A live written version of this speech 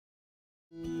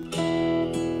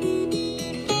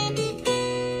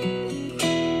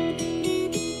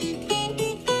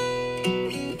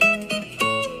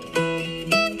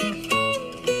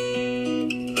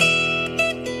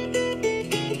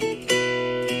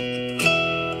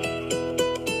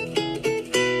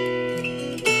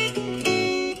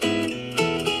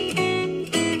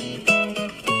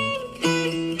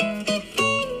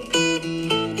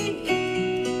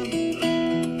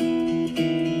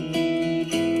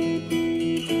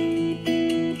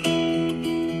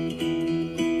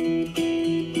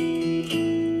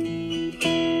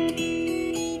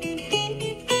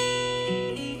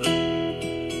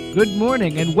Good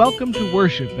morning and welcome to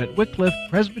worship at Wycliffe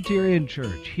Presbyterian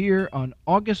Church here on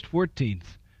August 14th,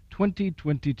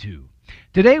 2022.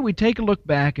 Today we take a look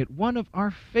back at one of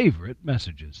our favorite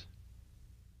messages.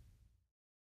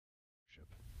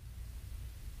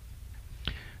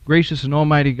 Gracious and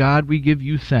almighty God, we give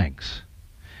you thanks.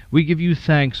 We give you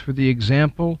thanks for the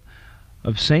example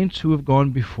of saints who have gone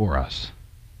before us.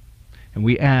 And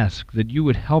we ask that you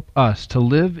would help us to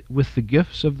live with the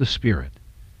gifts of the Spirit,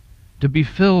 to be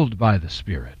filled by the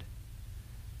Spirit,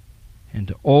 and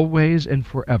to always and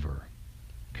forever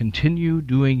continue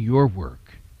doing your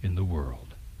work in the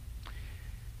world.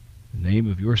 In the name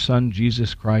of your Son,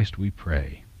 Jesus Christ, we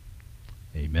pray.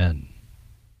 Amen.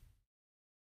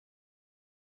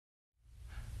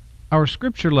 Our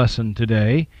scripture lesson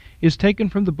today is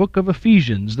taken from the book of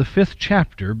Ephesians, the 5th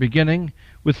chapter, beginning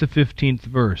with the 15th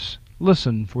verse.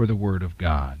 Listen for the word of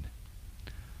God.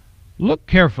 Look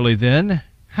carefully, then,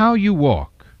 how you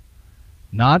walk,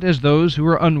 not as those who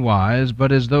are unwise,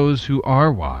 but as those who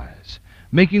are wise,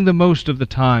 making the most of the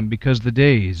time, because the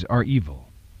days are evil.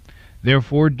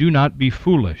 Therefore do not be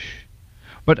foolish,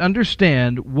 but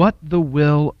understand what the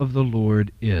will of the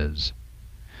Lord is.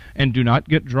 And do not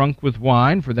get drunk with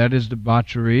wine, for that is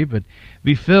debauchery, but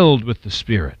be filled with the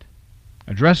Spirit,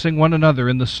 addressing one another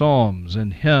in the psalms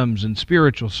and hymns and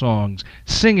spiritual songs,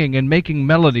 singing and making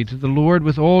melody to the Lord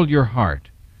with all your heart,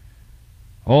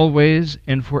 always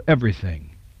and for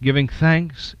everything, giving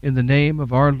thanks in the name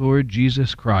of our Lord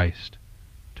Jesus Christ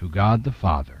to God the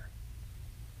Father.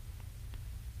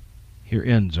 Here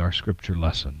ends our scripture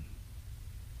lesson.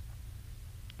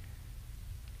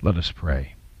 Let us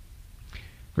pray.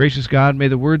 Gracious God, may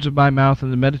the words of my mouth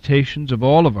and the meditations of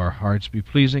all of our hearts be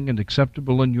pleasing and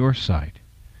acceptable in your sight.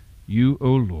 You, O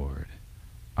Lord,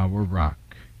 our rock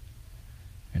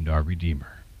and our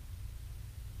Redeemer.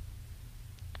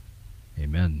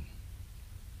 Amen.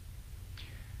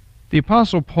 The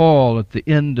Apostle Paul, at the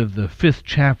end of the 5th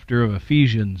chapter of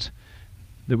Ephesians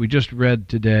that we just read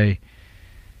today,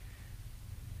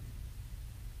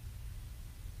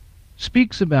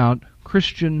 speaks about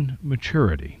Christian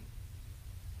maturity.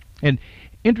 And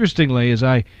interestingly, as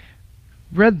I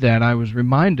read that, I was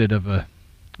reminded of a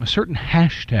certain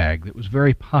hashtag that was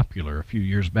very popular a few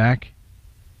years back.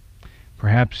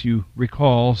 Perhaps you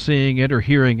recall seeing it or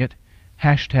hearing it.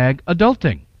 Hashtag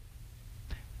adulting.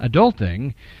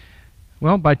 Adulting,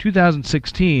 well, by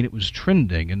 2016 it was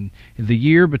trending, and in the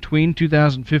year between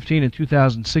 2015 and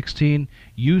 2016,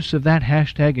 use of that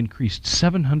hashtag increased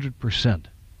 700%.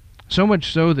 So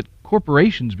much so that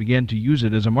corporations began to use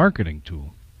it as a marketing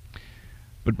tool.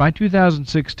 But by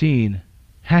 2016,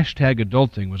 hashtag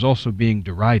adulting was also being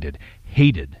derided,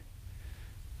 hated,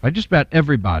 by just about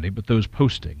everybody but those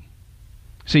posting.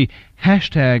 See,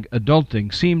 hashtag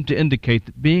adulting seemed to indicate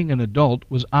that being an adult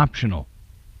was optional.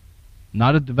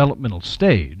 Not a developmental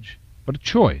stage, but a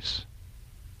choice.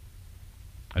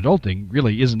 Adulting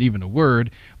really isn't even a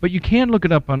word, but you can look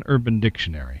it up on Urban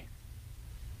Dictionary.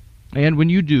 And when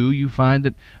you do, you find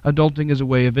that adulting is a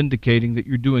way of indicating that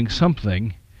you're doing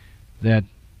something that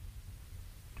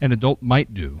an adult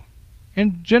might do.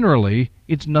 And generally,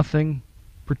 it's nothing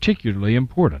particularly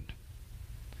important.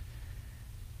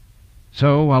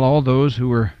 So, while all those who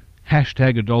were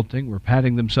hashtag adulting were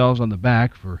patting themselves on the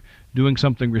back for doing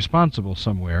something responsible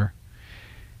somewhere,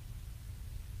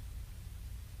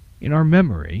 in our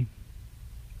memory,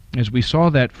 as we saw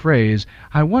that phrase,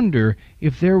 I wonder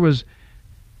if there was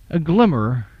a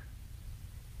glimmer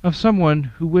of someone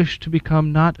who wished to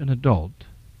become not an adult,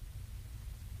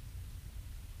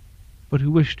 but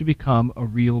who wished to become a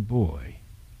real boy.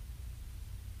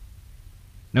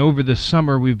 Now, over this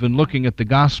summer, we've been looking at the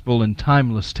gospel in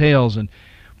timeless tales, and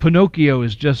Pinocchio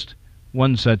is just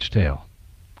one such tale.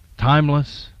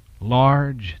 Timeless,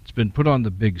 large, it's been put on the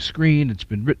big screen, it's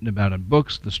been written about in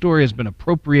books, the story has been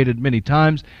appropriated many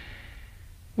times.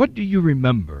 What do you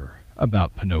remember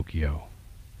about Pinocchio?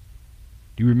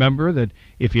 Do you remember that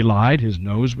if he lied, his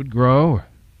nose would grow?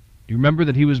 Do you remember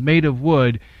that he was made of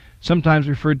wood, sometimes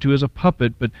referred to as a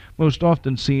puppet, but most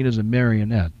often seen as a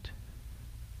marionette?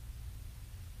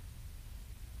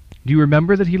 Do you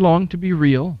remember that he longed to be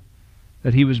real?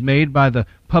 That he was made by the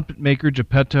puppet maker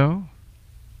Geppetto?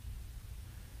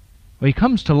 Well, he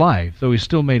comes to life, though he's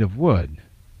still made of wood.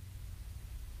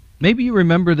 Maybe you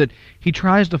remember that he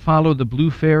tries to follow the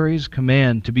Blue Fairy's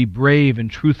command to be brave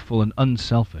and truthful and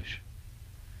unselfish.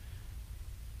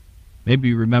 Maybe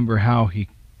you remember how he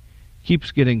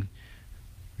keeps getting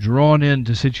drawn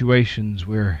into situations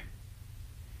where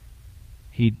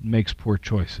he makes poor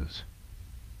choices.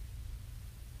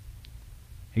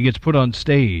 He gets put on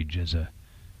stage as a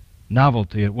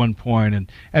novelty at one point,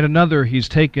 and at another he's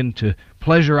taken to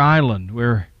Pleasure Island,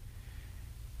 where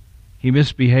he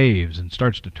misbehaves and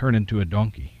starts to turn into a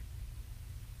donkey.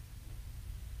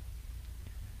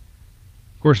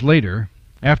 Of course, later,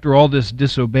 after all this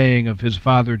disobeying of his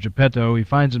father Geppetto, he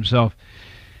finds himself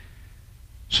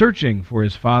searching for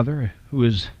his father, who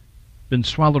has been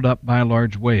swallowed up by a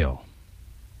large whale.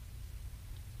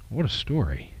 What a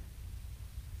story.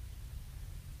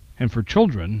 And for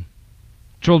children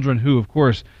who, of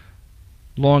course,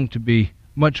 long to be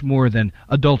much more than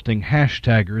adulting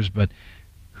hashtaggers, but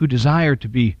who desire to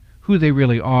be who they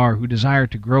really are, who desire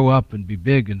to grow up and be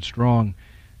big and strong,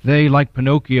 they, like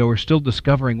Pinocchio, are still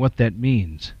discovering what that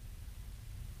means.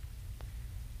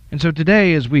 And so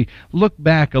today, as we look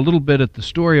back a little bit at the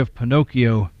story of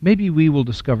Pinocchio, maybe we will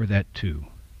discover that too.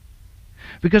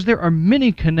 Because there are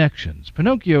many connections.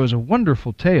 Pinocchio is a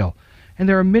wonderful tale, and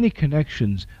there are many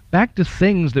connections back to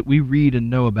things that we read and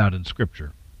know about in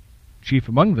Scripture. Chief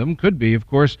among them could be, of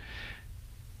course,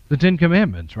 the Ten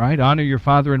Commandments, right? Honor your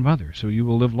father and mother, so you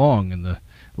will live long in the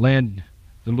land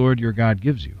the Lord your God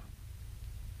gives you.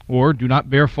 Or, do not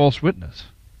bear false witness.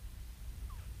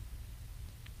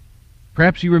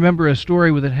 Perhaps you remember a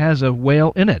story that has a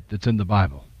whale in it that's in the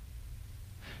Bible.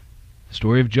 The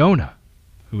story of Jonah,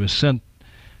 who is sent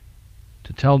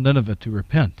to tell Nineveh to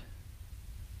repent.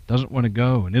 Doesn't want to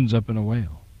go and ends up in a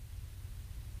whale.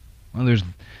 Well,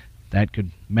 that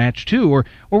could match too. Or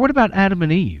what about Adam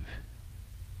and Eve?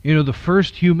 You know, the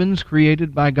first humans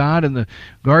created by God in the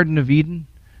Garden of Eden,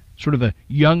 sort of a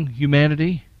young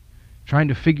humanity, trying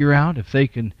to figure out if they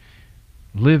can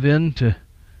live into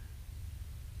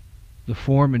the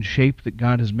form and shape that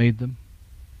God has made them.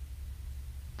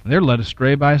 They're led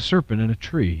astray by a serpent in a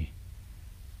tree.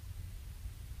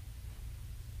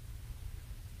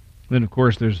 Then, of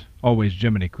course, there's always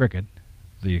Jiminy Cricket,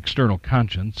 the external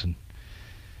conscience, and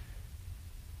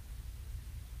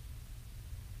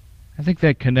I think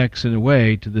that connects in a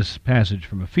way to this passage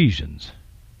from Ephesians.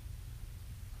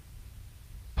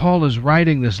 Paul is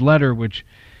writing this letter which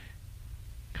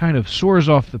kind of soars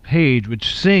off the page,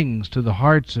 which sings to the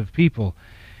hearts of people,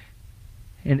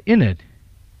 and in it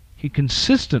he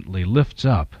consistently lifts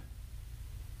up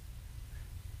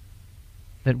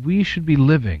that we should be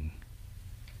living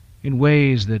in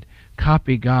ways that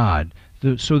copy God,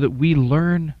 so that we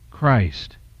learn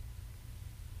Christ.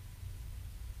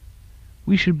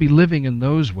 We should be living in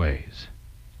those ways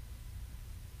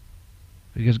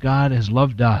because God has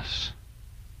loved us.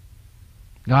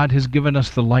 God has given us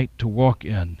the light to walk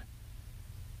in,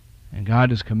 and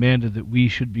God has commanded that we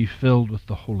should be filled with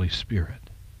the Holy Spirit.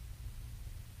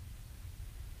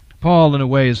 Paul, in a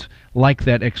way, is like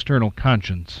that external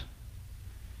conscience.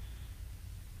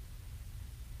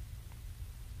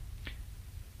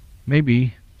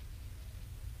 Maybe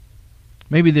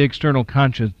the external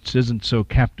conscience isn't so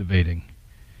captivating.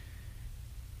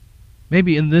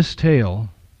 Maybe in this tale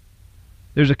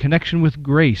there's a connection with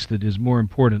grace that is more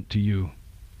important to you.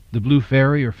 The blue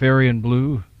fairy, or fairy in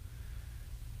blue.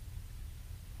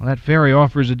 Well, that fairy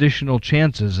offers additional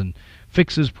chances and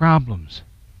fixes problems.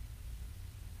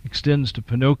 Extends to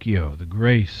Pinocchio the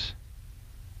grace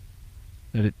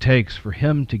that it takes for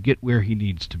him to get where he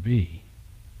needs to be.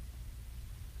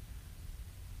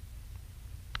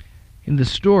 In the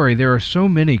story, there are so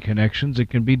many connections it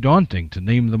can be daunting to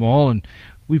name them all, and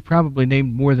we've probably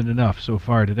named more than enough so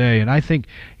far today. And I think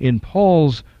in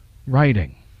Paul's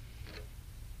writing,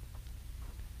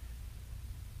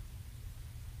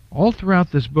 all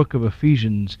throughout this book of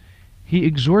Ephesians, he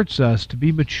exhorts us to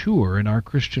be mature in our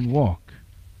Christian walk.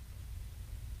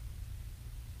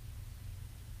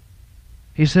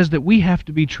 He says that we have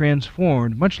to be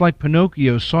transformed. Much like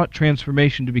Pinocchio sought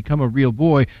transformation to become a real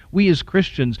boy, we as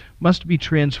Christians must be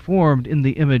transformed in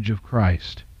the image of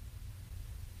Christ.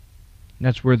 And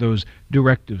that's where those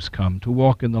directives come, to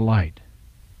walk in the light.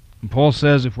 And Paul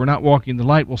says if we're not walking in the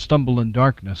light, we'll stumble in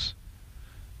darkness.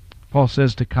 Paul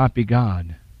says to copy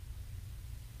God.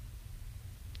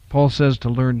 Paul says to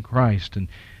learn Christ. And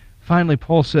finally,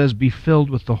 Paul says be filled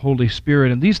with the Holy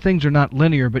Spirit. And these things are not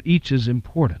linear, but each is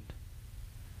important.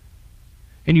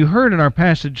 And you heard in our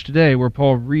passage today where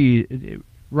Paul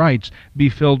writes, be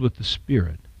filled with the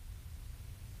Spirit.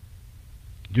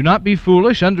 Do not be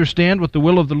foolish, understand what the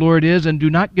will of the Lord is, and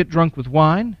do not get drunk with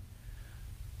wine,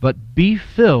 but be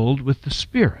filled with the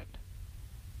Spirit.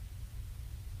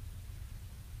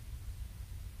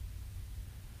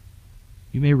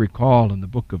 You may recall in the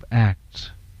book of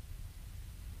Acts,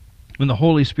 when the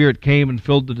Holy Spirit came and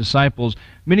filled the disciples,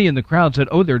 many in the crowd said,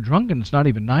 oh, they're drunk and it's not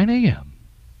even 9 a.m.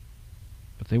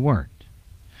 But they weren't.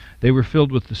 They were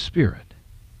filled with the Spirit.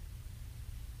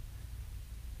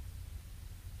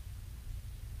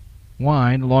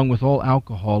 Wine, along with all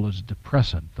alcohol, is a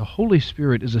depressant. The Holy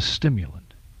Spirit is a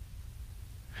stimulant.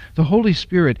 The Holy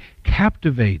Spirit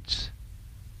captivates,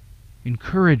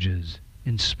 encourages,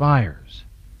 inspires,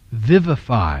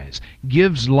 vivifies,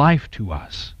 gives life to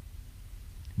us.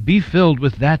 Be filled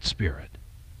with that Spirit.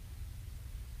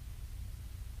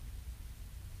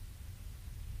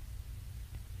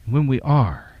 When we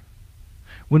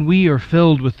are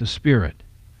filled with the Spirit,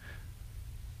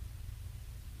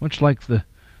 much like the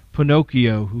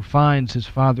Pinocchio who finds his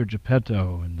father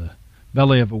Geppetto in the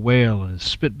belly of a whale and is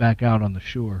spit back out on the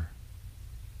shore,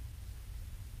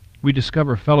 we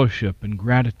discover fellowship and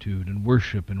gratitude and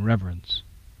worship and reverence.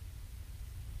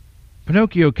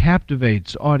 Pinocchio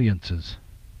captivates audiences,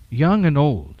 young and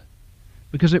old,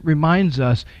 because it reminds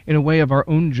us in a way of our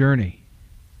own journey,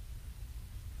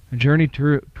 a journey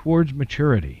towards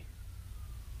maturity.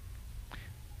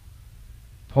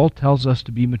 Paul tells us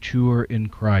to be mature in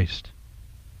Christ.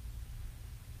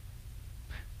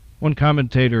 One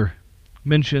commentator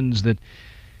mentions that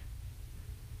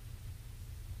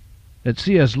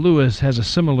C.S. Lewis has a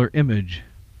similar image.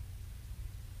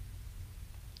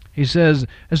 He says,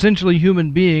 essentially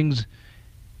human beings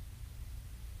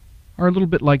are a little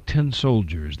bit like tin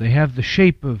soldiers. They have the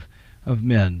shape of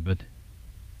men, but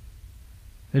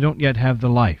they don't yet have the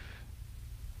life,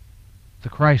 the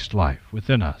Christ life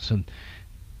within us. And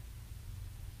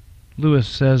Lewis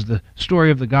says the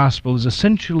story of the gospel is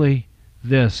essentially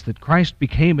this, that Christ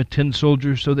became a tin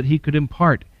soldier so that he could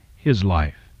impart his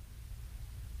life.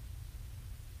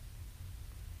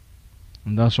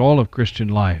 And thus all of Christian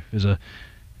life is a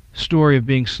story of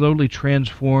being slowly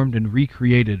transformed and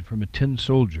recreated from a tin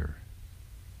soldier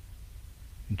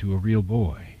into a real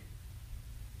boy,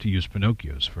 to use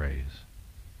Pinocchio's phrase.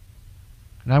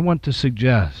 And I want to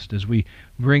suggest, as we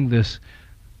bring this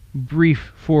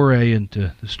brief foray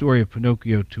into the story of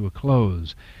Pinocchio to a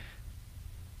close,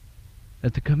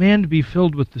 that the command to be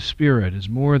filled with the Spirit is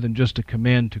more than just a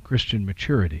command to Christian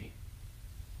maturity.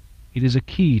 It is a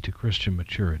key to Christian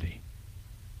maturity.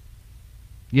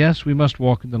 Yes, we must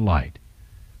walk in the light.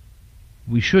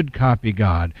 We should copy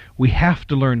God. We have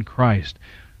to learn Christ.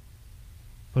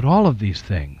 But all of these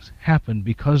things happen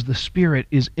because the Spirit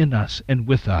is in us and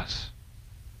with us.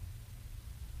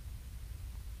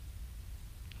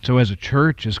 So as a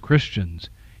church, as Christians,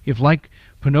 if like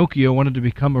Pinocchio wanted to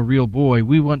become a real boy,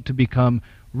 we want to become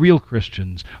real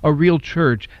Christians, a real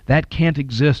church, that can't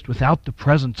exist without the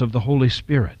presence of the Holy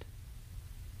Spirit.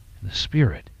 And the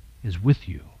Spirit is with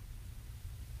you.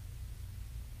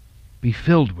 Be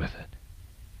filled with it.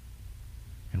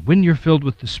 And when you're filled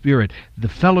with the Spirit, the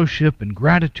fellowship and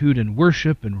gratitude and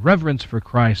worship and reverence for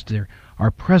Christ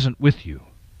are present with you.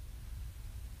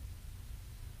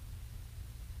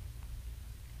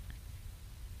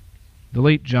 The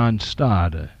late John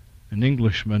Stott, an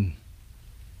Englishman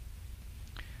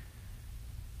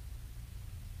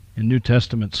and New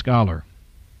Testament scholar,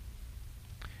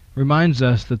 reminds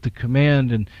us that the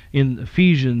command in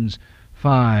Ephesians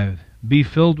 5, be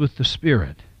filled with the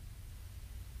Spirit,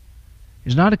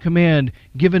 is not a command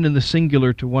given in the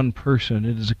singular to one person.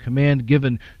 It is a command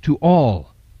given to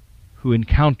all who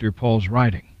encounter Paul's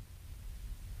writing.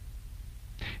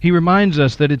 He reminds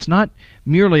us that it's not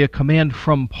merely a command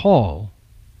from Paul,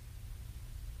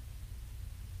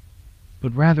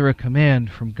 but rather a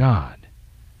command from God.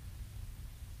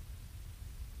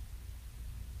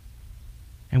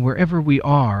 And wherever we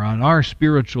are on our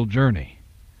spiritual journey,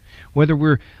 whether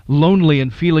we're lonely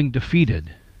and feeling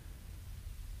defeated,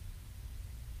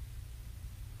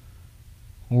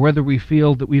 or whether we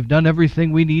feel that we've done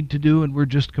everything we need to do and we're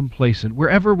just complacent,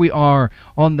 wherever we are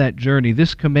on that journey,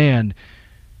 this command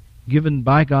given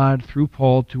by God through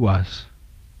Paul to us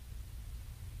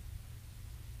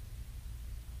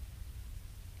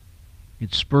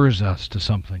it spurs us to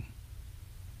something.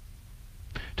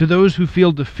 To those who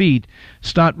feel defeat,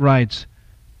 Stott writes,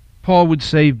 Paul would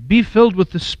say, be filled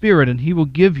with the Spirit and He will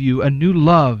give you a new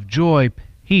love, joy,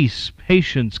 peace,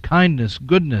 patience, kindness,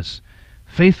 goodness,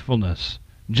 faithfulness,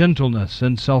 gentleness,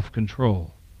 and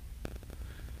self-control.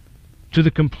 To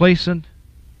the complacent,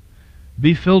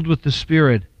 be filled with the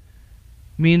Spirit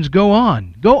means go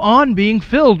on being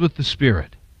filled with the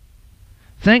Spirit.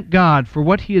 Thank God for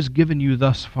what He has given you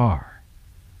thus far.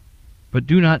 But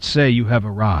do not say you have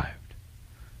arrived,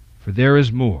 for there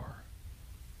is more,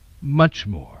 much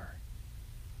more,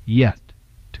 yet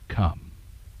to come.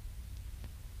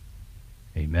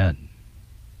 Amen.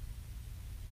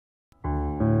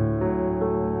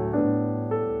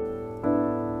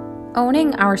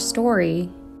 Owning our story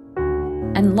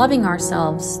and loving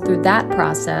ourselves through that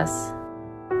process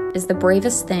is the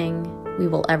bravest thing we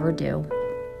will ever do.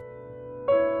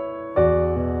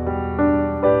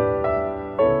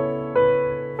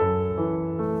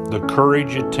 The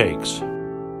courage it takes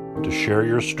to share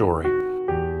your story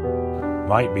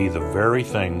might be the very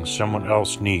thing someone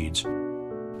else needs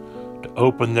to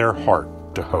open their heart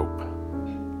to hope.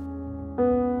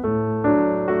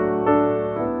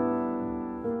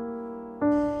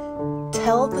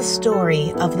 Tell the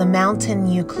story of the mountain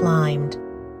you climbed.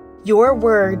 Your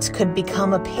words could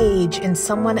become a page in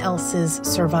someone else's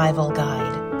survival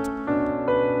guide.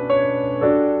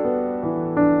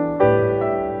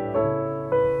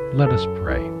 Let us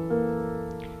pray.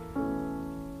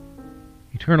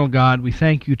 Eternal God, we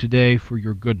thank you today for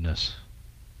your goodness.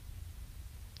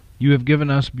 You have given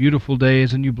us beautiful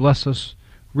days, and you bless us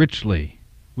richly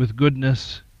with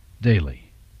goodness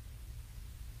daily.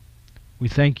 We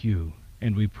thank you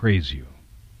and we praise you.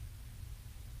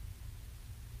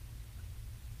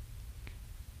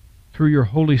 Through your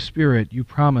Holy Spirit, you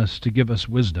promise to give us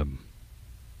wisdom.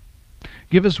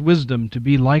 Give us wisdom to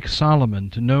be like Solomon,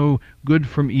 to know good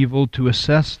from evil, to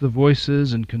assess the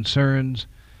voices and concerns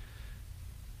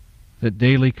that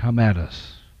daily come at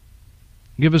us.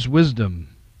 Give us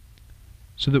wisdom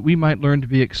so that we might learn to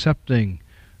be accepting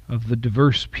of the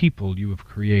diverse people you have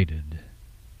created.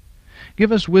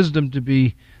 Give us wisdom to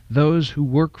be those who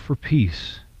work for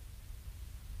peace.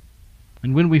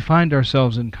 And when we find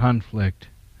ourselves in conflict,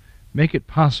 make it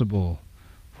possible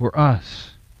for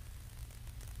us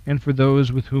and for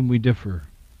those with whom we differ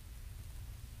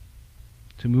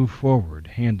to move forward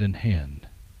hand in hand.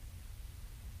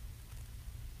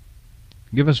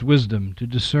 Give us wisdom to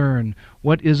discern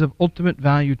what is of ultimate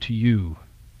value to you,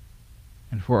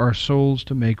 and for our souls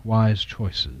to make wise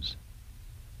choices.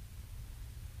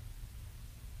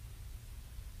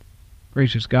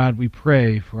 Gracious God, we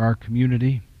pray for our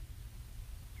community.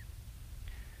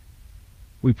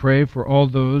 We pray for all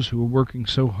those who are working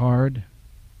so hard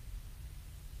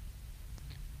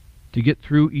to get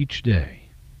through each day.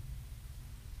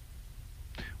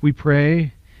 We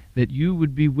pray that you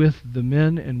would be with the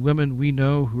men and women we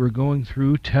know who are going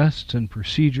through tests and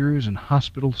procedures and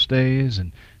hospital stays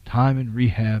and time in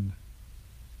rehab.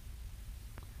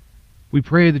 We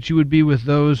pray that you would be with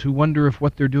those who wonder if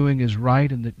what they're doing is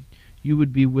right, and that you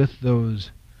would be with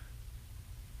those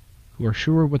who are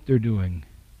sure what they're doing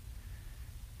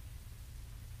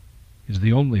is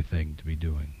the only thing to be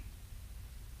doing.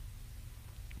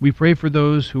 We pray for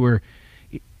those who are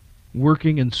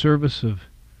working in service of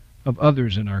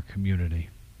others in our community,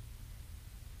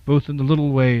 both in the little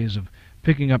ways of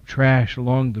picking up trash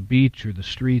along the beach or the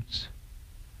streets,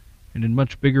 and in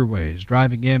much bigger ways,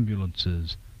 driving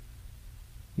ambulances,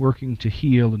 working to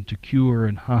heal and to cure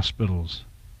in hospitals,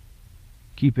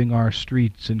 keeping our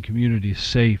streets and communities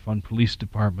safe on police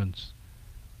departments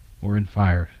or in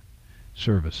fire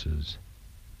services.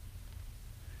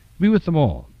 Be with them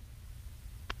all,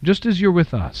 just as you're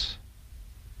with us,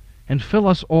 and fill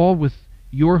us all with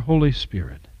your Holy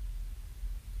Spirit,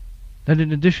 that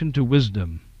in addition to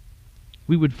wisdom,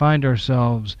 we would find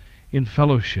ourselves in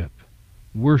fellowship,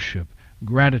 worship,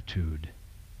 gratitude,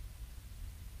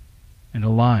 and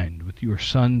aligned with your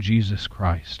Son, Jesus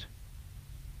Christ.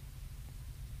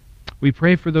 We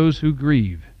pray for those who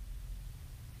grieve,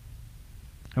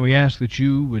 and we ask that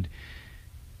you would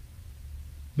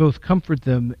both comfort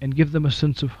them and give them a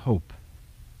sense of hope.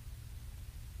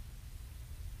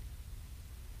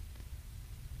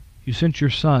 You sent your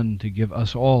Son to give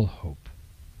us all hope.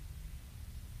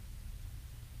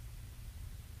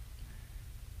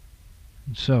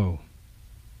 And so,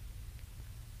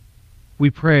 we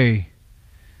pray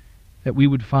that we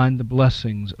would find the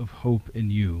blessings of hope in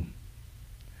you,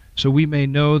 so we may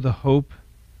know the hope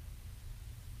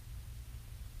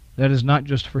that is not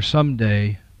just for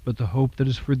someday, but the hope that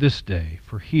is for this day,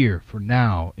 for here, for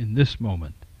now, in this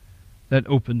moment, that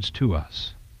opens to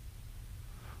us.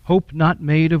 Hope not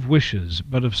made of wishes,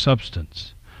 but of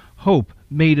substance. Hope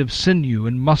made of sinew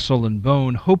and muscle and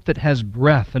bone. Hope that has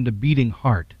breath and a beating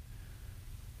heart.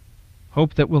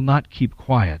 Hope that will not keep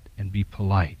quiet and be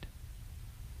polite.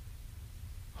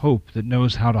 Hope that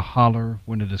knows how to holler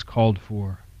when it is called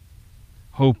for.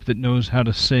 Hope that knows how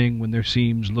to sing when there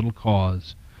seems little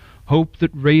cause. Hope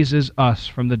that raises us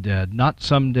from the dead, not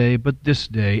someday, but this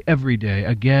day, every day,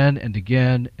 again and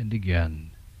again and again.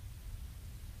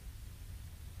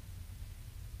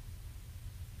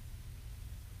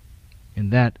 In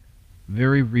that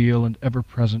very real and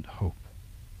ever-present hope,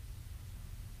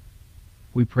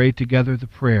 we pray together the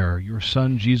prayer your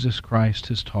Son Jesus Christ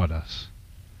has taught us,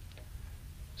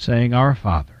 saying, Our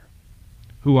Father,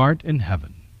 who art in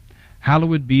heaven,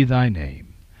 hallowed be thy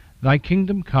name. Thy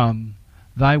kingdom come,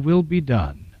 thy will be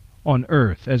done, on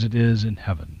earth as it is in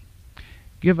heaven.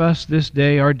 Give us this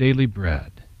day our daily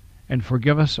bread, and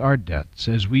forgive us our debts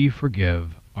as we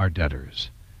forgive our debtors.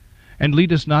 And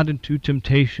lead us not into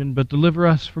temptation, but deliver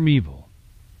us from evil.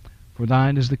 For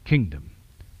thine is the kingdom,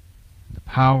 and the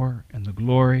power, and the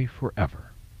glory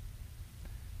forever.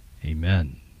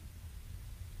 Amen.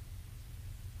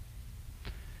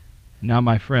 Now,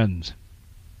 my friends,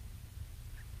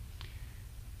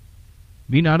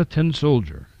 be not a tin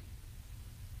soldier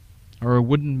or a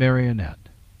wooden marionette.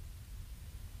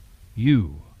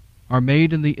 You are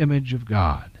made in the image of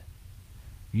God.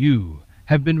 You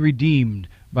have been redeemed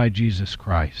by Jesus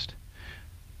Christ.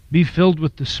 Be filled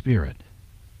with the Spirit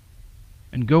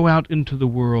and go out into the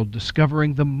world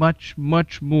discovering the much,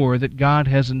 much more that God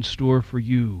has in store for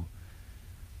you.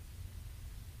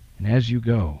 And as you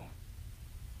go,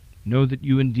 know that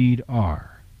you indeed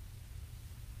are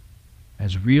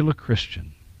as real a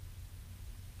Christian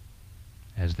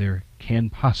as there can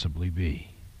possibly be.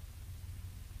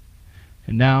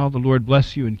 And now the Lord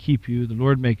bless you and keep you. The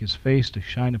Lord make his face to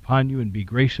shine upon you and be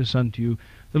gracious unto you.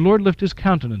 The Lord lift his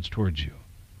countenance towards you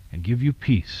and give you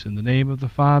peace, in the name of the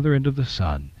Father, and of the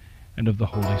Son, and of the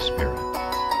Holy Spirit.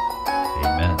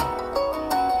 Amen.